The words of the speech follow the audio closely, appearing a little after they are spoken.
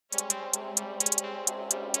What's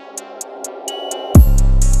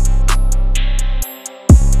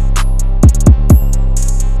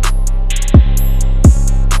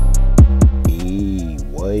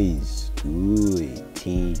good,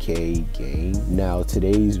 10K gang? Now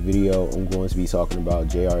today's video I'm going to be talking about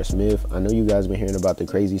J.R. Smith. I know you guys been hearing about the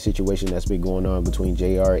crazy situation that's been going on between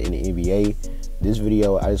JR and the NBA. This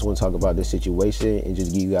video, I just want to talk about this situation and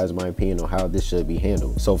just give you guys my opinion on how this should be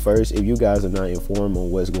handled. So first, if you guys are not informed on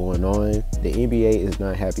what's going on, the NBA is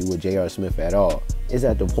not happy with J.R. Smith at all. It's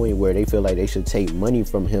at the point where they feel like they should take money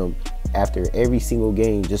from him after every single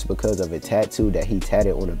game just because of a tattoo that he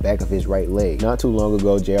tatted on the back of his right leg. Not too long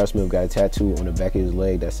ago, J.R. Smith got a tattoo on the back of his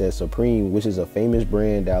leg that says Supreme, which is a famous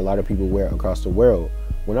brand that a lot of people wear across the world.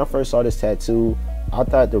 When I first saw this tattoo, I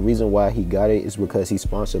thought the reason why he got it is because he's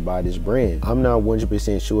sponsored by this brand. I'm not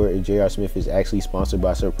 100% sure if J.R. Smith is actually sponsored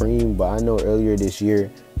by Supreme, but I know earlier this year,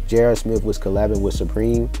 J.R. Smith was collabing with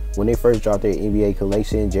Supreme. When they first dropped their NBA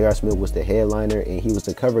collection, J.R. Smith was the headliner and he was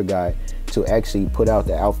the cover guy to actually put out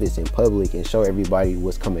the outfits in public and show everybody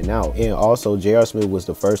what's coming out. And also, J.R. Smith was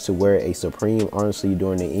the first to wear a Supreme arm sleeve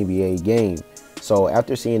during the NBA game. So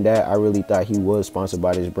after seeing that, I really thought he was sponsored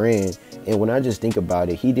by this brand. And when I just think about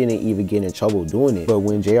it, he didn't even get in trouble doing it. But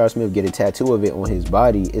when J.R. Smith get a tattoo of it on his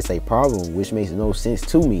body, it's a problem, which makes no sense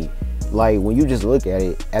to me. Like, when you just look at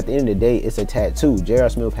it, at the end of the day, it's a tattoo. J.R.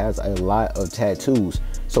 Smith has a lot of tattoos.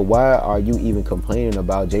 So why are you even complaining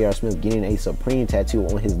about J.R. Smith getting a Supreme tattoo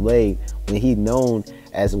on his leg when he's known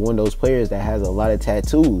as one of those players that has a lot of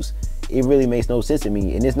tattoos? It really makes no sense to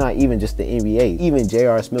me. And it's not even just the NBA. Even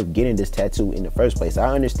J.R. Smith getting this tattoo in the first place.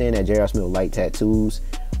 I understand that J.R. Smith likes tattoos,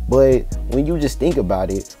 but when you just think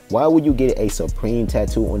about it, why would you get a Supreme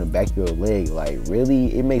tattoo on the back of your leg? Like,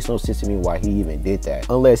 really? It makes no sense to me why he even did that.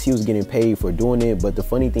 Unless he was getting paid for doing it. But the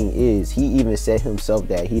funny thing is, he even said himself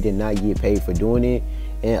that he did not get paid for doing it.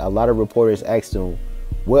 And a lot of reporters asked him,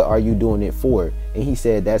 what are you doing it for? And he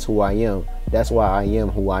said, that's who I am. That's why I am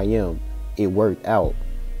who I am. It worked out.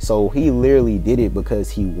 So he literally did it because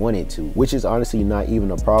he wanted to, which is honestly not even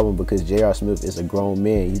a problem because J.R. Smith is a grown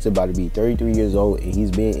man. He's about to be 33 years old and he's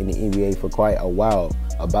been in the NBA for quite a while,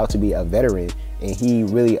 about to be a veteran, and he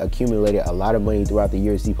really accumulated a lot of money throughout the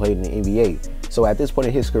years he played in the NBA. So at this point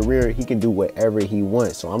in his career, he can do whatever he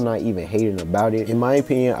wants. So I'm not even hating about it. In my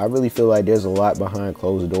opinion, I really feel like there's a lot behind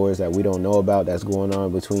closed doors that we don't know about that's going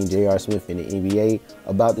on between J.R. Smith and the NBA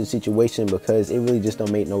about the situation, because it really just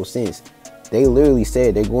don't make no sense. They literally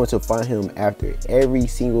said they're going to fine him after every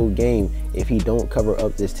single game if he don't cover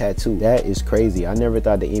up this tattoo. That is crazy. I never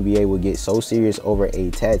thought the NBA would get so serious over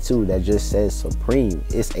a tattoo that just says Supreme.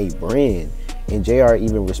 It's a brand. And JR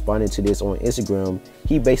even responded to this on Instagram.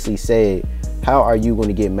 He basically said, how are you going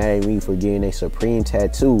to get mad at me for getting a Supreme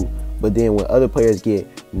tattoo, but then when other players get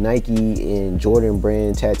Nike and Jordan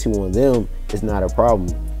brand tattoo on them, it's not a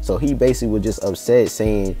problem? So he basically was just upset,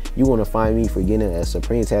 saying, you want to find me for getting a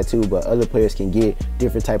Supreme tattoo, but other players can get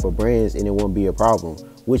different type of brands and it won't be a problem,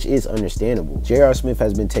 which is understandable. J.R. Smith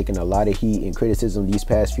has been taking a lot of heat and criticism these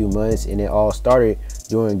past few months, and it all started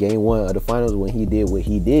during game 1 of the finals when he did what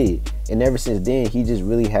he did. And ever since then, he just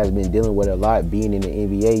really has been dealing with a lot being in the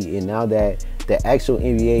NBA. And now that the actual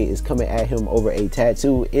NBA is coming at him over a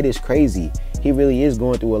tattoo, it is crazy. He really is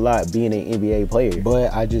going through a lot being an NBA player,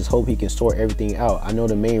 but I just hope he can sort everything out. I know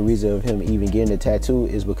the main reason of him even getting the tattoo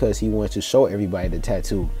is because he wants to show everybody the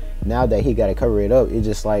tattoo. Now that he got to cover it up, it's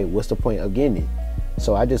just like, what's the point of getting it?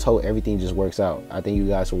 So I just hope everything just works out. I thank you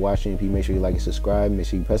guys for watching. If you make sure you like and subscribe, make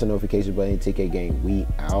sure you press the notification button. 10K gang, we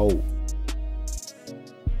out.